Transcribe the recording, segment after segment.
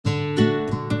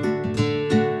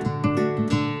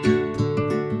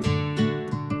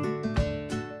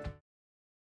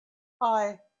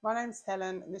Hi, my name's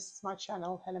Helen and this is my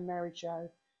channel, Helen Mary Jo.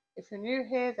 If you're new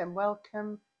here, then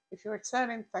welcome. If you're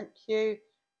returning, thank you.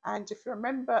 And if you're a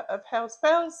member of Hell's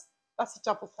Bells, that's a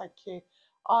double thank you.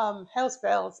 Hell's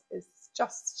Bells is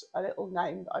just a little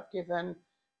name that I've given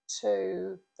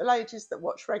to the ladies that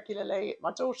watch regularly.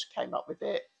 My daughter came up with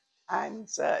it and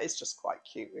it's just quite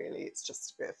cute, really. It's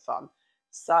just a bit of fun.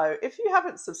 So if you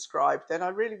haven't subscribed, then I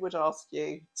really would ask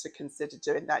you to consider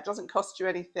doing that. It doesn't cost you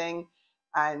anything,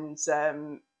 and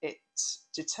it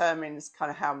determines kind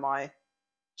of how my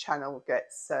channel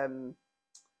gets kind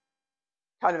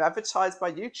of advertised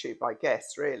by YouTube, I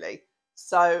guess, really.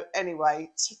 So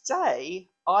anyway, today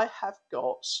I have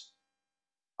got,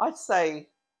 I'd say,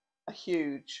 a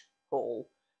huge haul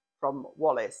from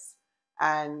Wallis.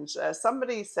 And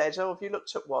somebody said, oh, have you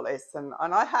looked at Wallis? And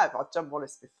I have, I've done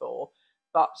Wallis before.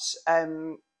 But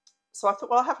so I thought,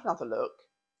 well, I'll have another look.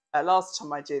 Last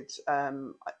time I did, do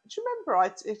you remember,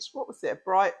 what was it, a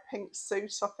bright pink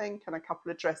suit, I think, and a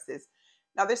couple of dresses.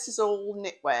 Now, this is all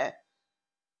knitwear.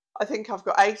 I think I've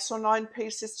got 8 or 9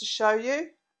 pieces to show you,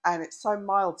 and it's so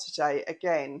mild today.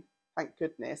 Again, thank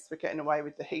goodness, we're getting away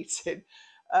with the heating.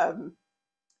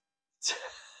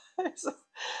 It's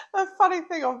a funny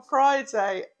thing on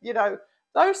Friday, you know,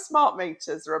 those smart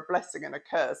meters are a blessing and a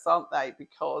curse, aren't they?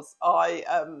 Because I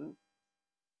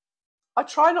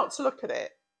try not to look at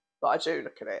it, but I do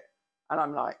look at it, and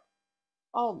I'm like,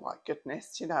 oh my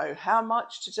goodness, you know, how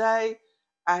much today?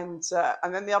 And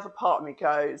then the other part of me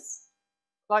goes,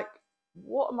 like,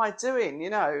 what am I doing? You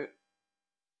know,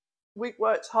 we've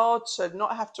worked hard to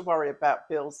not have to worry about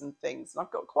bills and things, and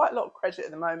I've got quite a lot of credit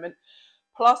at the moment.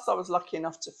 Plus, I was lucky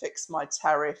enough to fix my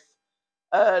tariff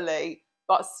early,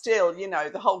 but still, you know,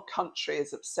 the whole country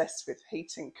is obsessed with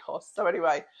heating costs. So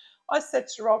anyway, I said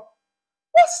to Rob,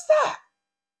 what's that?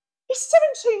 It's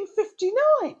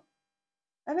 17.59.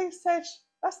 And he said,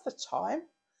 that's the time.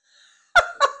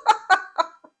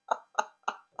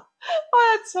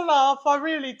 I had to laugh. I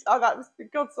really, that was the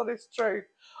God's honest truth.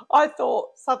 I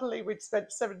thought suddenly we'd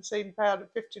spent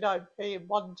 £17.59 in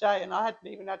one day and I hadn't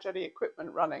even had any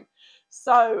equipment running.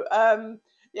 So,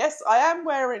 yes, I am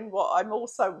wearing what I'm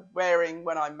also wearing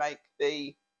when I make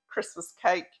the Christmas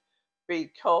cake,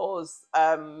 because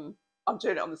I'm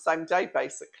doing it on the same day,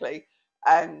 basically.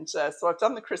 And so I've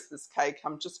done the Christmas cake.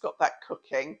 I've just got that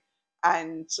cooking,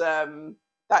 and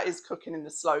that is cooking in the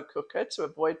slow cooker to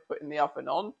avoid putting the oven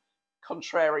on,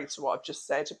 contrary to what I've just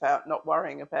said about not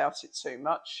worrying about it too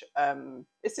much.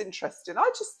 It's interesting. I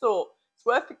just thought it's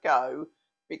worth a go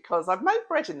because I've made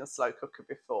bread in the slow cooker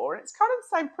before, and it's kind of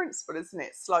the same principle, isn't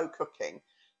it? Slow cooking.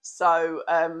 So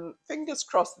fingers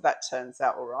crossed that turns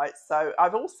out all right. So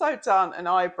I've also done an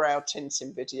eyebrow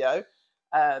tinting video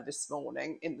this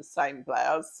morning in the same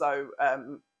blouse. So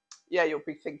yeah, you'll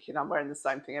be thinking I'm wearing the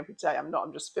same thing every day. I'm not.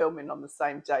 I'm just filming on the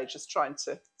same day, just trying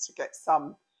to get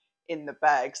some in the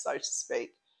bag, so to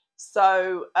speak.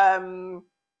 So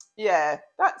yeah,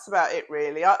 that's about it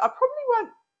really. I probably won't,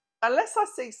 unless I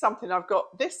see something. I've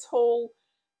got this haul,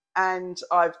 and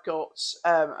I've got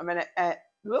I'm gonna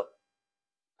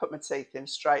put my teeth in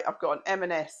straight. I've got an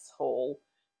M&S haul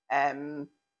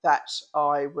that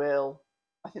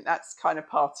I think that's kind of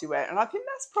party wear, and I think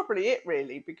that's probably it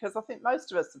really, because I think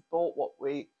most of us have bought what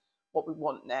we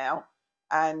want now.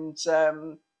 And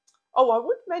oh, I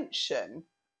would mention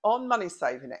on Money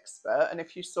Saving Expert, and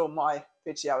if you saw my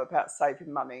video about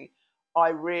saving money, I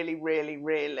really, really,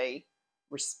 really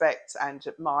respect and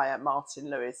admire Martin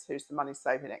Lewis, who's the Money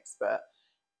Saving Expert.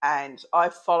 And I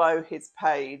follow his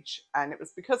page, and it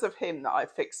was because of him that I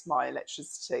fixed my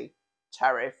electricity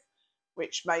tariff,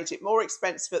 which made it more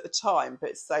expensive at the time,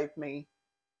 but it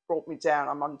brought me down.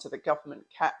 I'm under the government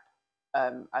cap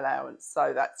allowance,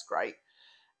 so that's great.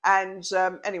 And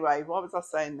anyway, why was I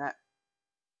saying that?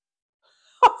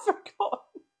 I forgot.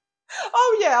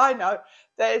 Oh yeah, I know.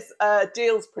 There's a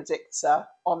deals predictor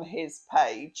on his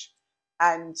page,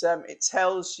 and it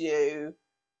tells you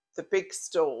the big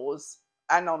stores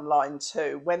and online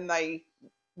too when they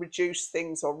reduce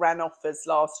things or ran offers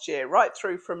last year, right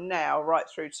through from now, right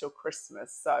through till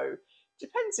Christmas. So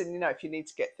depends on, you know, if you need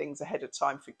to get things ahead of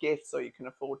time for gifts, or you can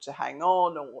afford to hang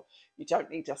on, or you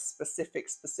don't need a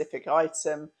specific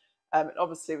item. And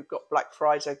obviously we've got Black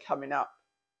Friday coming up.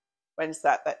 When's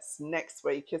that? That's next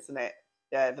week, isn't it?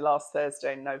 Yeah, the last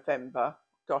Thursday in November.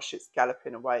 Gosh, it's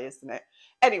galloping away, isn't it?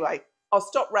 Anyway, I'll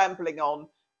stop rambling on.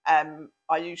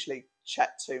 I usually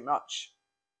chat too much.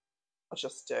 I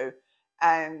just do.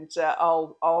 And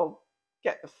I'll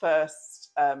get the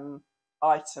first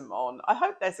item on. I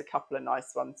hope there's a couple of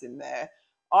nice ones in there.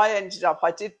 I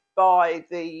did buy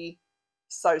the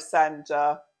Sew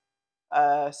Sander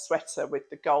sweater with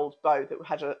the gold bow that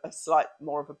had a slight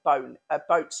more of a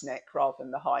boat neck rather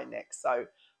than the high neck. So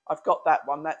I've got that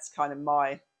one. That's kind of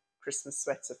my Christmas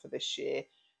sweater for this year.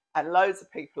 And loads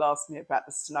of people asked me about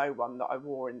the snow one that I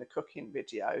wore in the cooking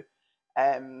video.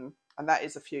 And that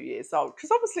is a few years old,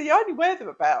 because obviously you only wear them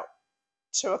about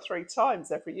 2 or 3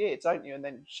 times every year, don't you? And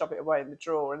then shove it away in the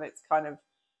drawer, and it's kind of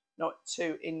not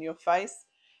too in your face.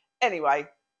 Anyway,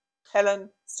 Helen,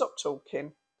 stop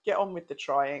talking, get on with the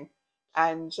trying,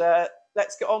 and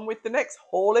let's get on with the next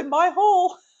haul in my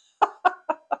haul.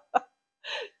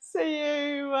 See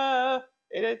you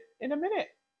in a minute.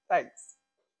 Thanks.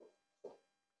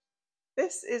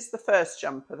 This is the first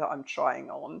jumper that I'm trying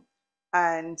on,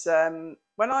 and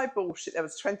when I bought it there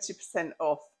was 20%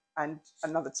 off and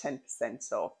another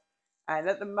 10% off, and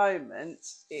at the moment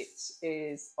it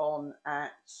is on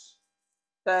at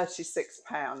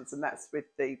 £36, and that's with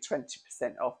the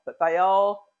 20% off, but they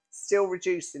are still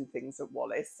reducing things at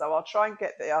Wallis, so I'll try and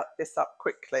get this up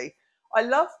quickly. I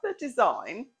love the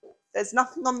design. There's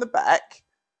nothing on the back,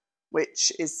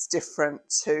 which is different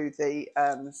to the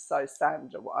So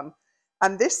Sander one,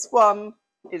 and this one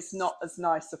is not as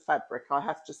nice a fabric, I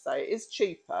have to say. It is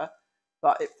cheaper,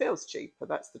 but it feels cheaper,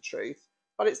 that's the truth.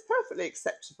 But it's perfectly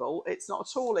acceptable. It's not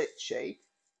at all itchy,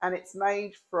 and it's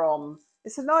made from,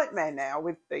 it's a nightmare now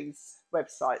with these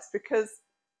websites, because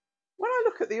when I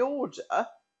look at the order,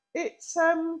 it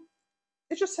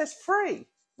just says free.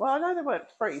 Well, I know they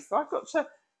weren't free, so I've got to,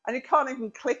 and you can't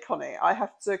even click on it. I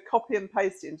have to copy and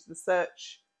paste it into the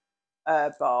search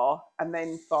bar and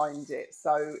then find it.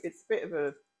 So it's a bit of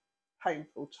a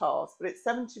painful task, but it's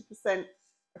 70%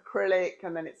 acrylic,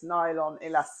 and then it's nylon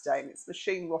elastane. It's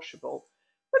machine washable,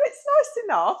 but it's nice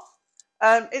enough.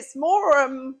 It's more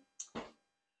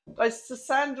the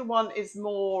Sander one is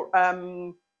more a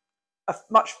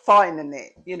much finer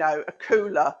knit, you know, a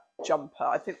cooler jumper.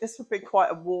 I think this would be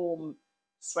quite a warm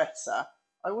sweater.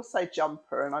 I will say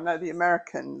jumper, and I know the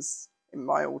Americans in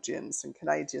my audience and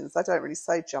Canadians, they don't really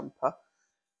say jumper,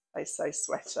 they say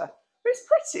sweater. But it's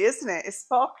pretty, isn't it? It's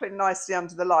sparkling nicely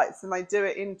under the lights, and they do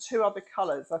it in 2 other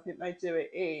colours. I think they do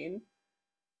it in,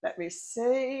 let me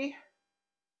see,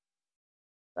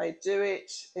 they do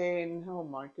it in, oh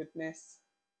my goodness,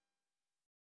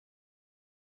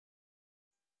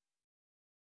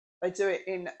 they do it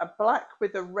in a black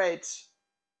with a red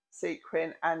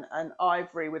sequin and an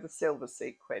ivory with a silver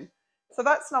sequin. So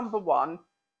that's number 1,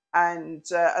 and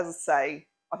as I say,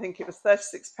 I think it was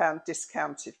 £36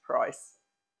 discounted price.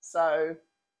 So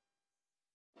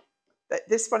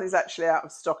this one is actually out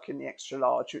of stock in the extra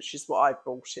large, which is what I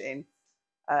bought it in.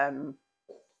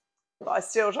 But I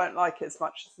still don't like it as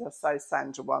much as the So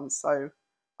Sander one, so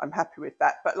I'm happy with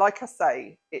that. But like I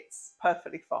say, it's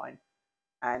perfectly fine.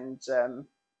 And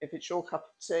if it's your cup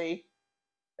of tea,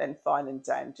 then fine and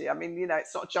dandy. I mean, you know,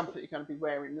 it's not a jumper that you're going to be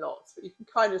wearing lots, but you can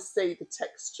kind of see the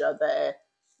texture there,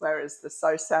 whereas the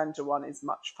So Sander one is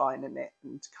much finer knit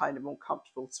and kind of more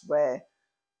comfortable to wear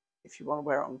if you want to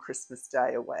wear it on Christmas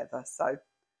Day or whatever. So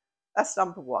that's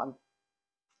number 1.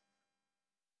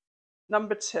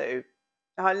 Number 2,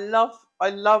 I love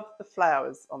the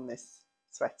flowers on this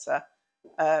sweater.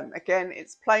 Again,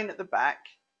 it's plain at the back,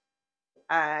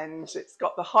 and it's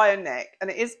got the higher neck, and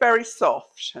it is very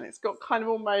soft, and it's got kind of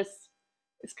almost,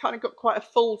 it's kind of got quite a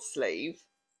full sleeve,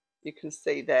 you can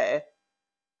see there,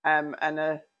 and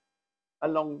a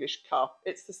longish cuff.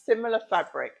 It's a similar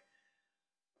fabric.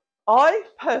 I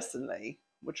personally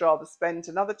would rather spend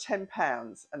another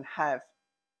 £10 and have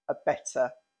a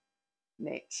better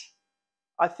knit.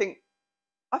 I think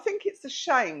it's a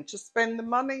shame to spend the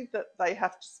money that they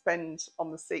have to spend on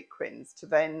the sequins to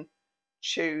then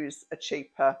choose a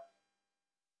cheaper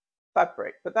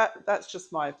fabric. But that's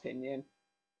just my opinion.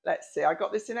 Let's see, I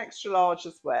got this in extra large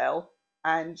as well,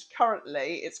 and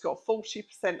currently it's got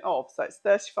 40% off, so it's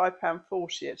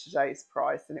 £35.40 at today's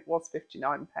price, and it was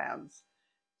 £59.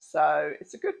 So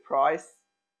it's a good price,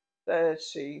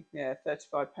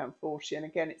 £35.40, and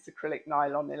again it's acrylic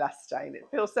nylon elastane. It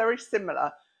feels very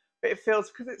similar, but it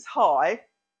feels, because it's high,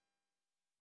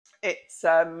 it's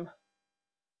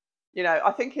you know,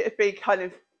 I think it'd be kind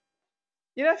of,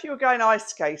 you know, if you were going ice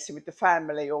skating with the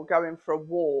family or going for a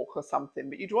walk or something,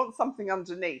 but you'd want something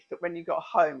underneath that when you got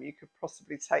home you could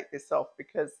possibly take this off,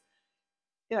 because,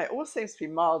 you know, it all seems to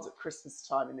be mild at Christmas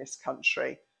time in this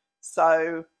country.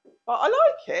 So, but I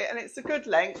like it, and it's a good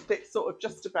length. It's sort of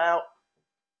just about,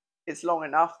 it's long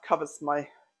enough, covers my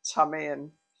tummy,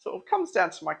 and sort of comes down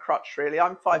to my crutch really.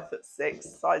 I'm 5'6",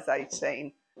 size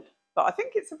 18, but I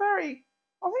think it's I think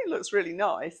it looks really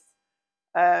nice.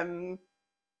 I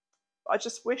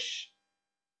just wish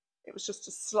it was just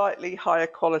a slightly higher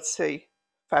quality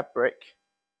fabric.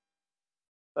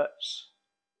 but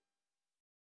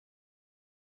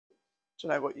I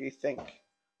don't know what you think.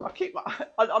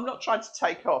 I'm not trying to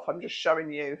take off. I'm just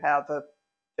showing you how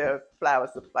the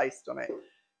flowers are placed on it.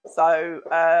 So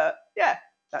yeah,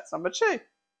 that's number 2.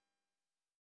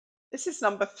 This is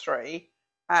number 3,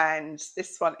 and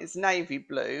this one is navy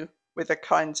blue with a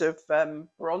kind of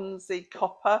bronzy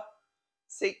copper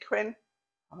sequin.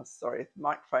 Oh, sorry, the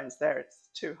microphone's there. It's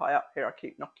too high up here. I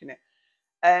keep knocking it.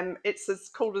 It's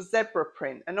called a zebra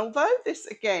print, and although this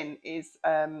again is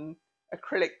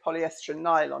acrylic polyester and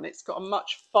nylon, it's got a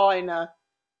much finer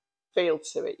feel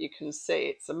to it. You can see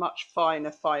it's a much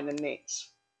finer knit,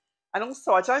 and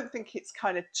also I don't think it's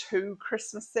kind of too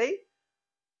Christmassy.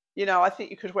 You know, I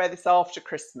think you could wear this after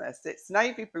Christmas. It's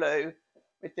navy blue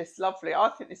with this lovely, I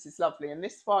think this is lovely, and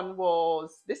this one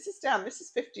was, this is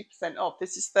 50% off.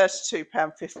 This is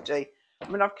 £32.50. I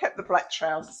mean, I've kept the black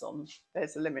trousers on.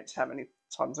 There's a limit to how many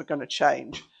times I'm going to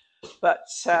change, but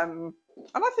and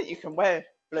I think you can wear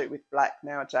blue with black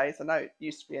nowadays. I know it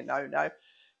used to be a no-no,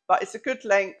 but it's a good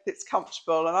length, it's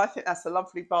comfortable, and I think that's a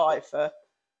lovely buy for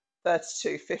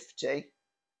 £32.50.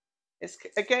 It's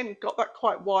again got that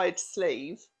quite wide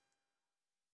sleeve,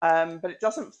 but it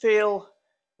doesn't feel,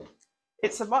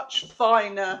 it's a much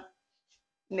finer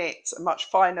knit, a much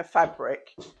finer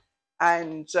fabric,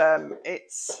 and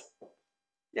it's,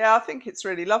 yeah, I think it's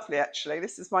really lovely actually.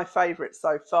 This is my favourite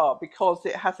so far because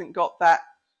it hasn't got that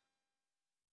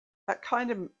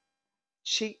kind of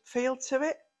cheap feel to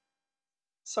it.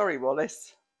 Sorry,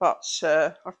 Wallis, but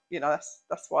you know,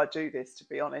 that's why I do this, to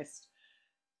be honest.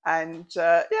 And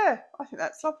yeah, I think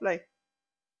that's lovely.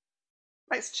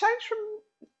 Makes a change from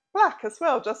black as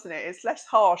well, doesn't it? It's less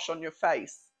harsh on your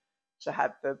face to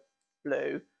have the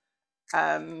blue,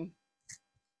 and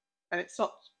it's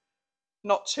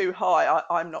not too high.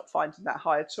 I'm not finding that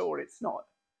high at all. It's not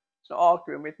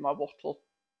arguing with my wattle.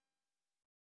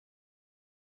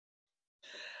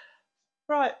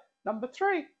 Right, number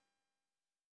 3.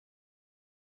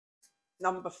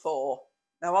 Number 4.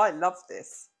 Now I love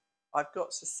this. I've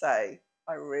got to say,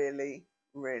 I really,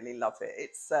 really love it.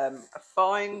 It's a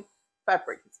fine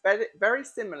fabric. It's very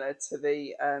similar to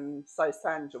the So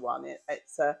Sander one.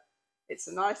 It's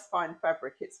a nice fine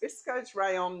fabric. It's viscose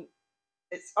rayon.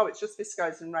 It's just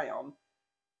viscose and rayon,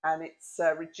 and it's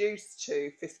reduced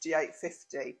to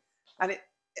 58.50. And it,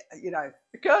 you know,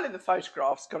 the girl in the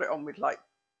photograph's got it on with, like,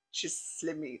 she's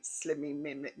slimmy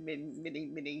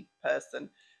mini person,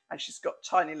 and she's got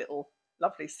tiny little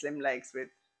lovely slim legs with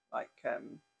like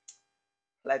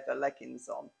leather leggings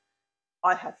on.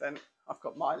 I haven't. I've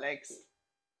got my legs,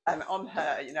 and on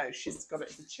her, you know, she's got it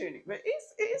as a tunic, but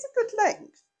it is a good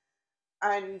length,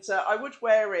 and I would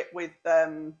wear it with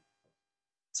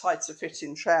tighter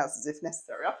fitting trousers if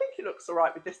necessary. I think it looks all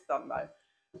right with this done though,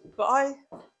 but I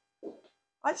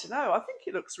don't know. I think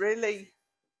it looks really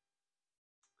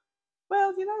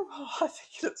well. You know, I think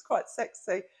it looks quite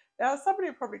sexy. Now, somebody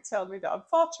will probably tell me that I'm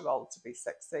far too old to be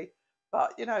sexy,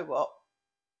 but you know what?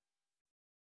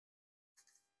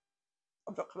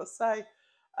 I'm not going to say.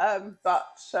 And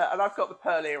I've got the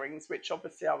pearl earrings, which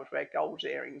obviously I would wear gold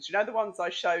earrings. You know, the ones I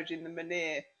showed in the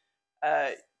Meniere,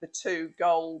 the 2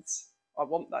 gold, I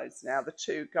want those now, the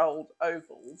 2 gold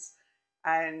ovals.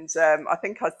 And I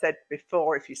think I said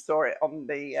before, if you saw it on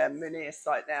the Meniere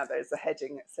site now, there's a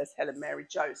heading that says Helen Mary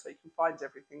Jo, so you can find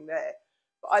everything there.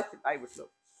 But I think they would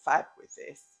look fab with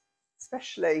this,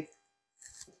 especially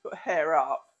put hair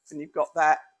up and you've got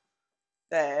that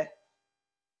there.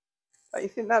 Don't you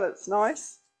think that looks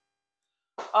nice?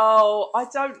 Oh, I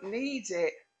don't need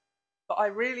it, but I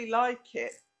really like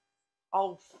it.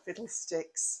 Oh,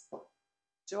 fiddlesticks.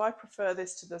 Do I prefer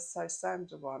this to the So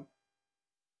Sander one?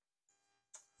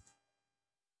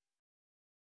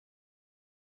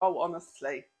 Oh,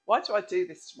 honestly, why do I do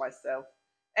this to myself?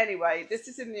 Anyway, this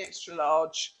is in the extra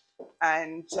large,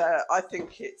 and I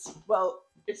think it's, well,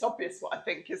 it's obvious what I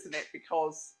think, isn't it?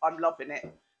 Because I'm loving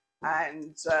it,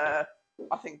 and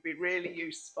I think it'd be really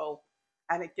useful.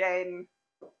 And again,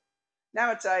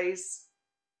 nowadays,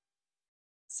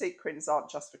 sequins aren't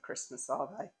just for Christmas, are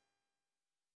they?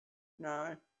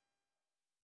 No.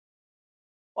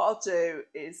 What I'll do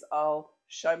is I'll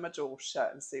show my daughter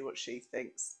and see what she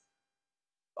thinks.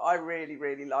 But I really,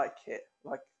 really like it.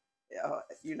 Like,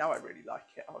 you know, I really like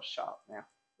it. I'll shut up now.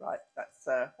 Right, that's,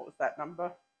 what was that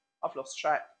number? I've lost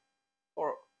track.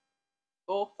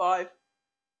 4, 5.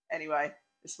 Anyway,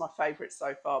 it's my favourite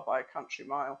so far by a country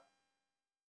mile.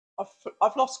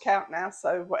 I've lost count now,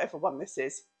 so whatever one this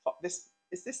is.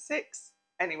 Is this 6?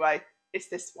 Anyway, it's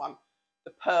this one.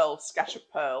 The pearl, scattered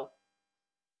pearl.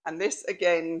 And this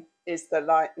again is the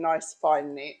light, nice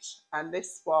fine knit. And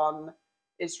this one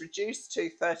is reduced to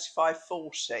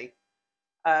 35.40.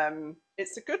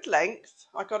 It's a good length.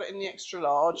 I got it in the extra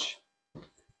large.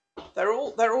 They're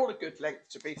all a good length,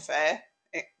 to be fair.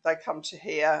 They come to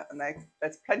here, and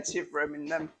there's plenty of room in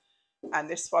them, and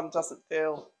this one doesn't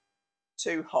feel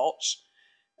too hot.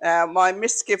 My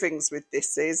misgivings with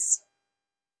this is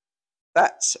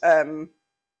that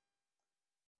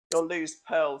you'll lose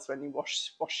pearls when you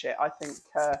wash it. I think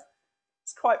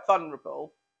it's quite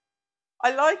vulnerable.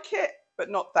 I like it, but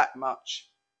not that much.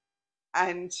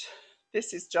 And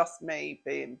this is just me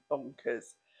being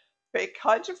bonkers. But it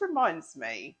kind of reminds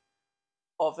me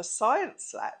of a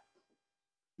science lab.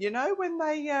 You know, when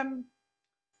they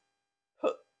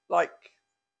put like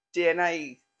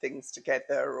DNA things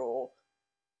together, or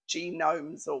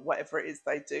genomes, or whatever it is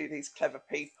they do, these clever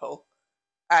people,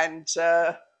 and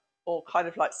or kind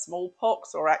of like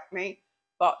smallpox or acne.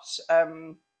 But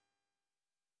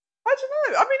I don't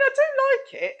know. I mean, I do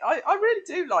like it. I really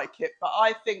do like it, but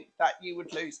I think that you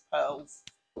would lose pearls,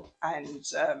 and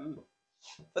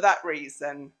for that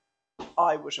reason,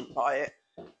 I wouldn't buy it.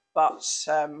 But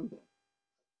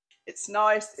it's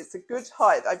nice. It's a good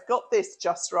height. I've got this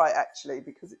just right, actually,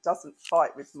 because it doesn't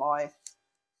fight with my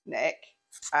neck,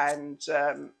 and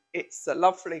it's a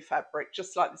lovely fabric,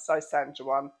 just like the Sosander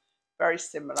one, very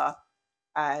similar.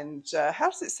 And how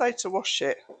does it say to wash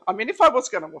it? I mean, if I was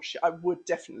going to wash it, I would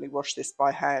definitely wash this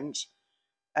by hand.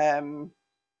 What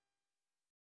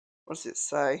does it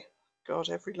say? God,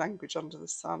 every language under the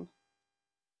sun.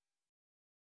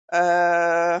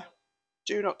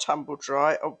 Do not tumble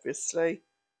dry, obviously.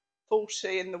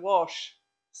 40 in the wash.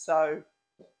 So,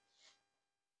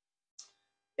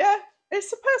 yeah,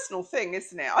 it's a personal thing,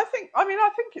 isn't it? I think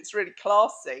it's really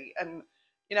classy, and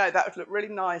you know, that would look really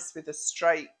nice with a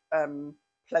straight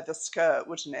pleather skirt,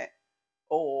 wouldn't it?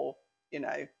 Or, you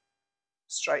know,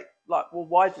 straight, like, well,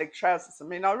 wide leg trousers. I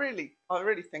mean, I really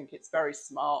think it's very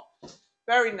smart,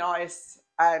 very nice,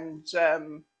 and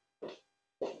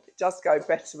it does go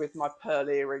better with my pearl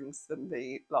earrings than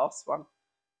the last one.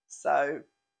 So,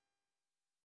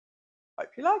 hope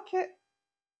you like it.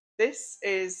 This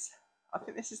is, I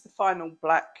think this is the final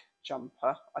black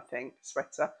jumper, I think,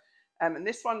 sweater. And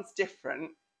this one's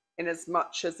different in as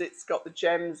much as it's got the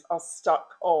gems are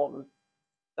stuck on.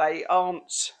 They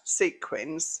aren't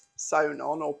sequins sewn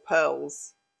on or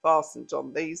pearls fastened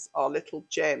on. These are little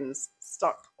gems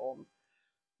stuck on,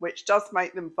 which does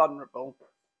make them vulnerable.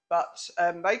 But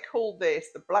they call this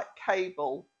the black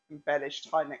cable embellished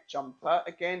high neck jumper,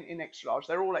 again in extra large.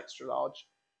 They're all extra large.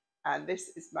 And this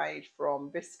is made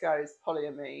from viscose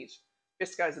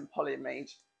and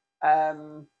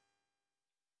polyamide.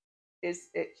 Is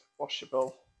it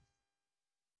washable?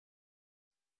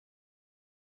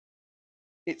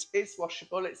 It is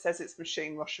washable. It says it's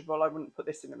machine washable. I wouldn't put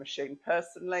this in a machine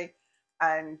personally.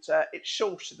 And it's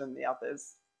shorter than the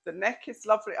others. The neck is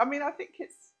lovely. I mean, I think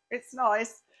it's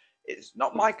nice. It's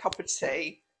not my cup of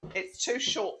tea. It's too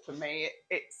short for me.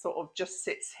 It sort of just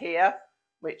sits here,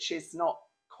 which is not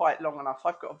quite long enough.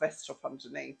 I've got a vest top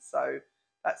underneath, so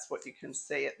that's what you can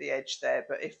see at the edge there.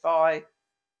 But if I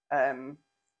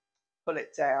pull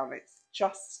it down, it's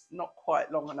just not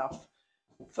quite long enough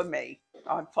for me.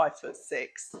 I'm 5'6",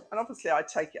 and obviously I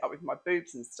take it up with my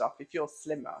boobs and stuff. If you're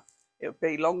slimmer, it'll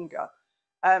be longer.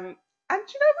 And you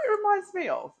know what it reminds me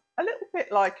of? A little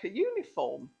bit like a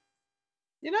uniform.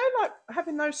 You know, like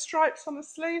having those stripes on the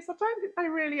sleeves. I don't think they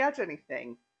really add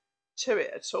anything to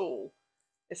it at all.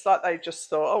 It's like they just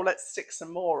thought, oh, let's stick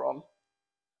some more on.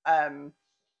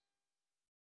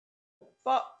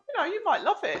 But, you know, you might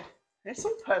love it. It's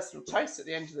all personal taste at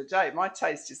the end of the day. My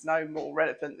taste is no more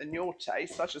relevant than your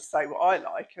taste. I just say what I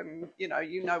like, and, you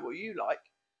know what you like.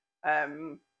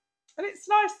 And it's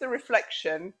nice, the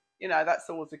reflection. You know, that's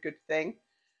always a good thing.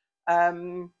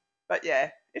 But,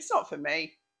 yeah, it's not for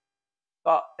me.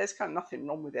 But there's kind of nothing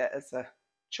wrong with it as a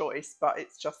choice, but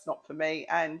it's just not for me.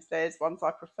 And there's ones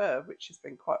I prefer, which has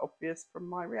been quite obvious from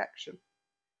my reaction.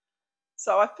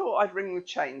 So I thought I'd ring the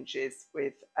changes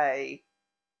with a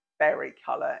berry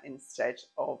colour instead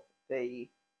of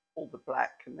all the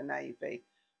black and the navy.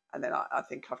 And then I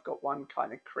think I've got one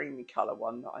kind of creamy colour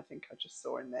one that I think I just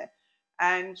saw in there.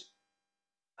 And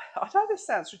I know this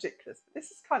sounds ridiculous, but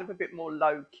this is kind of a bit more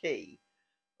low key.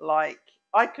 Like,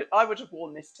 I would have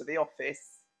worn this to the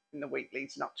office in the week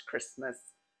leading up to Christmas.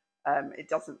 It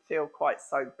doesn't feel quite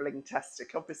so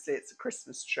bling-tastic. Obviously, it's a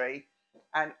Christmas tree.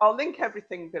 And I'll link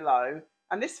everything below.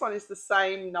 And this one is the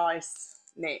same nice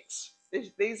knit.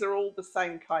 These are all the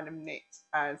same kind of knit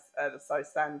as the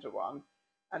Sosander one.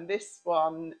 And this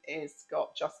one is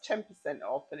got just 10%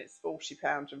 off, and it's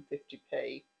 £40 and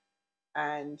 50p.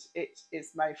 And it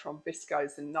is made from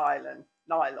viscose and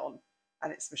nylon.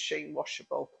 and it's machine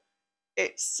washable.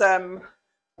 It's long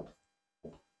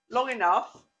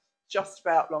enough, just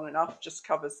about long enough, just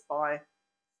covers my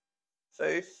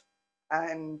foof,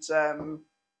 and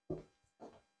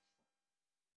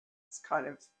it's kind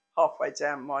of halfway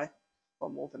down my, well,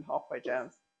 more than halfway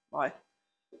down my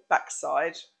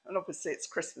backside, and obviously it's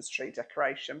Christmas tree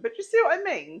decoration, but you see what I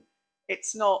mean?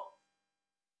 It's not,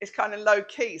 it's kind of low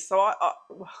key, so I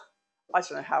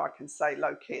don't know how I can say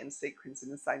low key and sequins in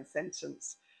the same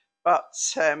sentence, but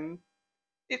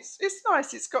it's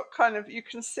nice. It's got kind of, you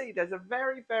can see there's a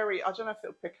very, very, I don't know if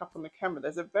it'll pick up on the camera,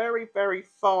 there's a very, very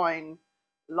fine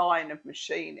line of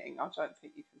machining. I don't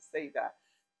think you can see that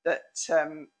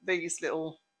these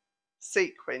little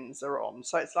sequins are on.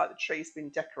 So it's like the tree's been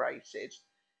decorated.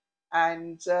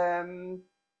 And I don't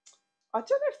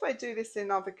know if they do this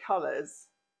in other colours.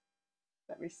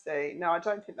 Let me see. No, I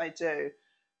don't think they do.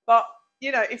 But,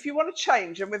 you know, if you want to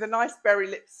change them with a nice berry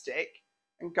lipstick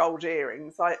and gold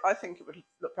earrings, I think it would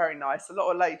look very nice. A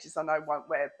lot of ladies I know won't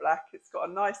wear black. It's got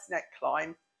a nice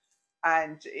neckline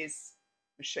and is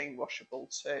machine washable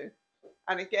too.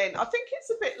 And again, I think it's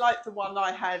a bit like the one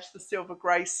I had, the silver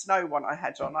grey snow one I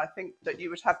had on. I think that you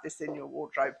would have this in your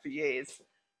wardrobe for years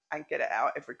and get it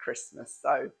out every Christmas.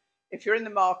 So if you're in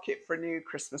the market for a new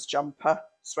Christmas jumper,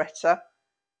 sweater,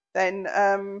 then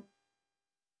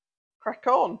crack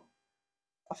on.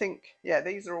 I think, yeah,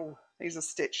 these are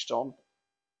stitched on.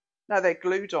 No, they're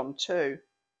glued on too.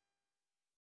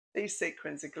 These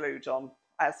sequins are glued on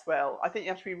as well. I think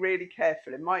you have to be really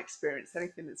careful. In my experience,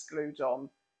 anything that's glued on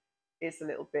is a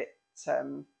little bit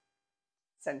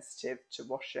sensitive to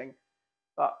washing.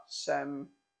 But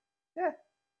yeah,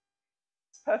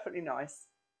 it's perfectly nice.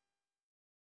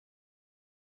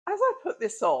 As I put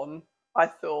this on, I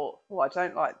thought, oh, I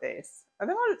don't like this. And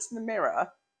then I looked in the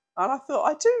mirror and I thought,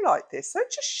 I do like this. So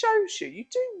it just shows you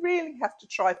do really have to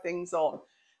try things on.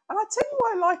 And I tell you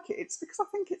why I like it. It's because I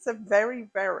think it's a very,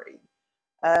 very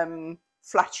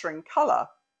flattering colour.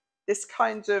 This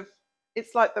kind of,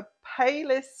 it's like the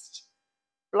palest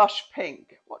blush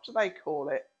pink. What do they call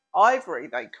it? Ivory,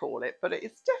 they call it. But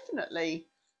it's definitely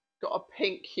got a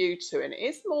pink hue to it. It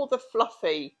is more the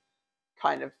fluffy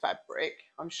kind of fabric.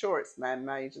 I'm sure it's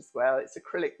man-made as well. It's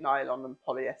acrylic nylon and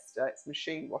polyester. It's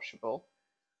machine washable.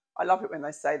 I love it when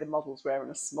they say the model's wearing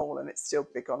a small and it's still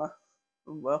big on her.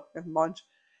 Oh, well, never mind.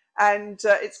 And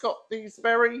it's got these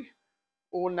very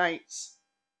ornate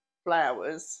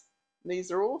flowers.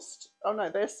 These are all, oh no,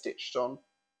 they're stitched on.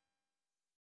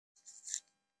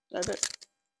 No,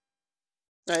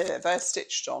 they're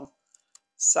stitched on.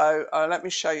 So let me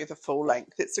show you the full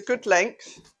length. It's a good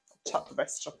length. I'll tuck the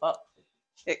vest top up.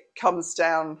 It comes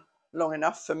down long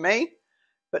enough for me,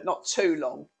 but not too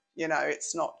long. You know,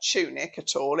 it's not tunic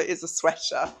at all. It is a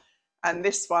sweater. And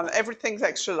this one, everything's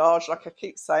extra large. Like I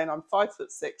keep saying, I'm 5'6",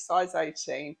 size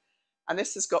 18. And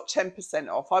this has got 10%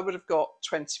 off. I would have got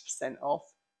 20% off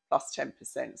plus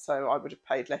 10%. So I would have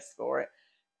paid less for it.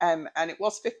 And it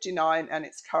was £59 and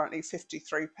it's currently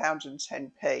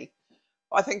 £53.10.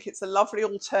 I think it's a lovely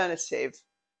alternative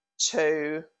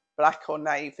to black or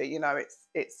navy. You know,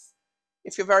 it's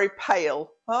if you're very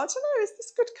pale, well, I don't know, is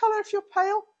this good colour if you're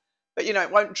pale? But, you know,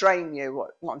 it won't drain you,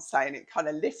 what I'm saying. It kind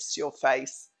of lifts your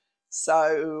face.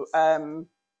 So,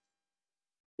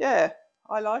 yeah,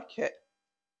 I like it.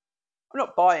 I'm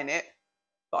not buying it,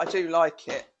 but I do like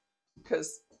it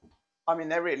because, I mean,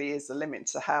 there really is a limit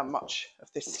to how much of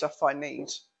this stuff I need.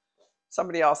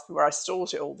 Somebody asked me where I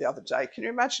stored it all the other day. Can you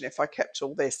imagine if I kept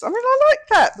all this? I mean, I like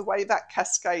that, the way that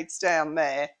cascades down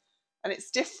there. And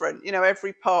it's different. You know,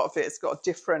 every part of it has got a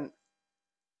different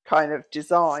kind of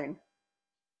design.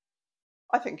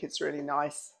 I think it's really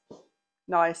nice.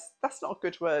 Nice. That's not a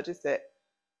good word, is it?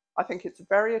 I think it's a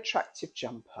very attractive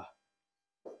jumper.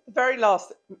 The very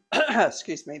last,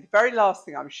 excuse me, the very last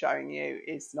thing I'm showing you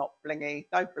is not blingy.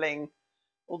 No bling.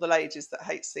 All the ladies that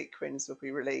hate sequins will be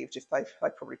relieved if they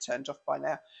probably turned off by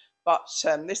now. But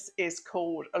this is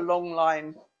called a long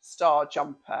line star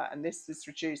jumper, and this is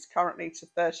reduced currently to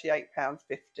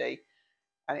 £38.50,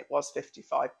 and it was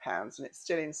 £55, and it's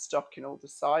still in stock in all the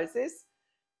sizes.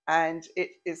 And it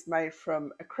is made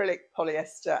from acrylic,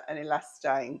 polyester, and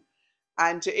elastane,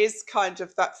 and it is kind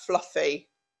of that fluffy.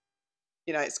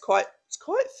 You know, it's quite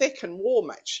thick and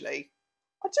warm actually.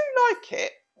 I do like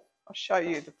it. I'll show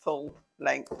you the full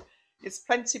length. It's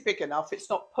plenty big enough.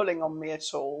 It's not pulling on me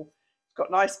at all. It's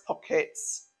got nice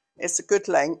pockets. It's a good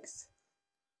length.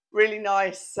 Really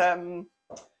nice,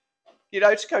 you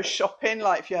know, to go shopping.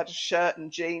 Like if you had a shirt and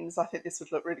jeans, I think this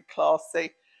would look really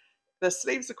classy. The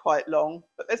sleeves are quite long,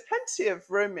 but there's plenty of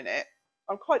room in it.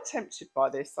 I'm quite tempted by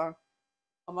this, I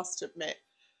must admit.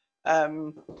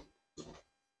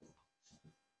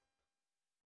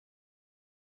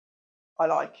 I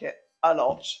like it a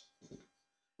lot.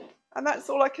 And that's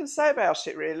all I can say about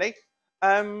it, really.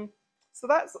 So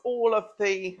that's all of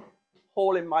the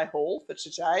haul in my haul for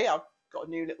today. I've got a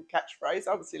new little catchphrase.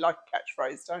 I obviously like a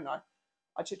catchphrase, don't I?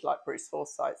 I did like Bruce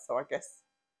Forsyth, so I guess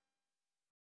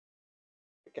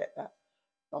forget that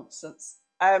nonsense.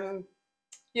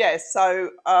 Yeah,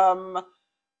 so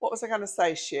what was I going to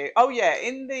say to you? Oh yeah,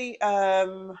 in the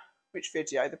which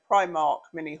video? The Primark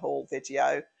mini haul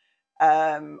video,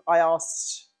 I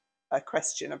asked a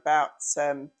question about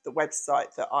the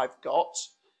website that I've got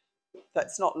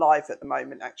that's not live at the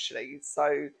moment, actually.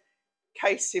 So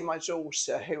Casey, my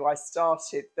daughter, who I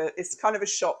started, it's kind of a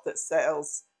shop that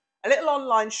sells, a little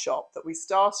online shop that we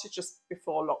started just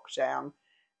before lockdown,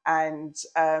 and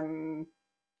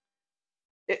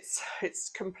it's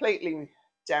completely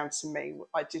down to me.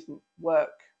 I didn't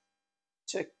work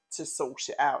to sort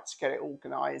it out, to get it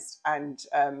organised, and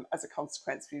as a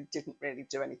consequence, we didn't really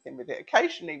do anything with it.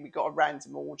 Occasionally, we got a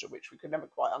random order, which we could never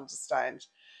quite understand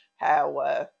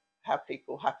how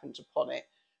people happened upon it.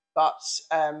 But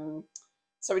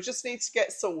so we just need to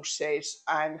get sorted,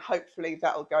 and hopefully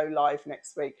that'll go live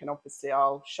next week. And obviously,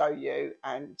 I'll show you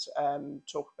and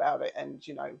talk about it. And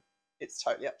you know, it's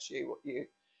totally up to you what you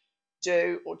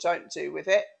do or don't do with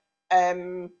it.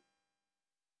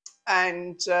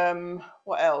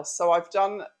 What else? So I've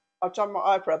done my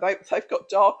eyebrow. They've got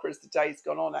darker as the day's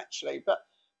gone on, actually. But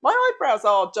my eyebrows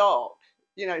are dark.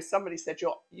 You know, somebody said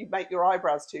you make your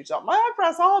eyebrows too dark. My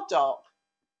eyebrows are dark.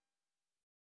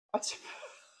 I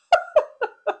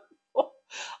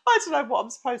don't know what I'm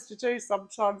supposed to do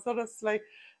sometimes, honestly.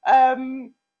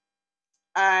 And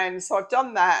so I've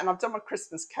done that, and I've done my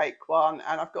Christmas cake one,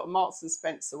 and I've got a Marks and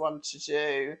Spencer one to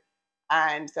do,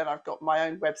 and then I've got my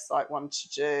own website one to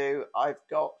do. I've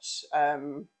got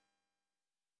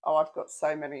I've got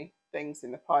so many things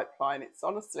in the pipeline. It's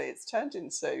turned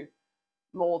into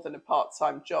more than a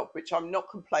part-time job, which I'm not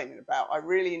complaining about. I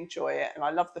really enjoy it, and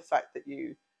I love the fact that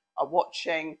you are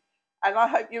watching, and I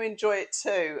hope you enjoy it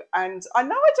too. And I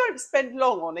know I don't spend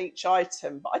long on each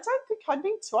item, but I don't think I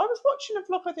need to. I was watching a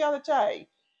vlogger the other day,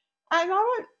 and I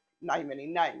won't name any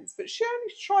names, but she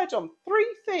only tried on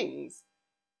 3 things,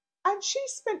 and she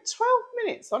spent 12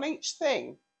 minutes on each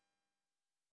thing.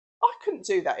 I couldn't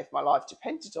do that if my life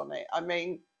depended on it. I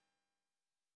mean,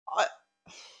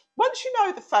 once you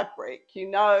know the fabric, you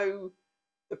know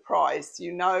the price,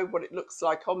 you know what it looks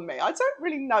like on me. I don't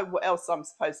really know what else I'm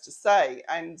supposed to say.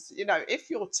 And, you know, if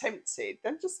you're tempted,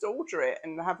 then just order it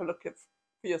and have a look at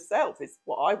for yourself, is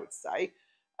what I would say.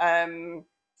 But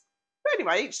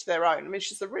anyway, each to their own. I mean,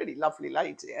 she's a really lovely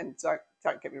lady, and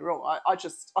don't get me wrong. I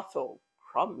thought,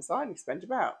 crumbs, I only spend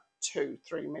about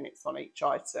 2-3 minutes on each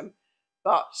item.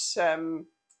 But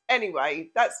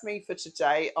anyway, that's me for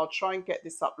today. I'll try and get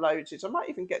this uploaded. I might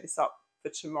even get this up for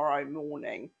tomorrow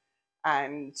morning.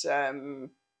 And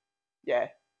yeah,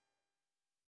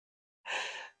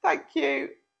 thank you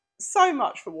so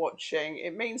much for watching.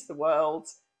 It means the world,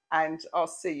 and I'll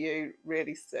see you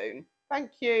really soon.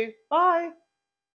 Thank you. Bye.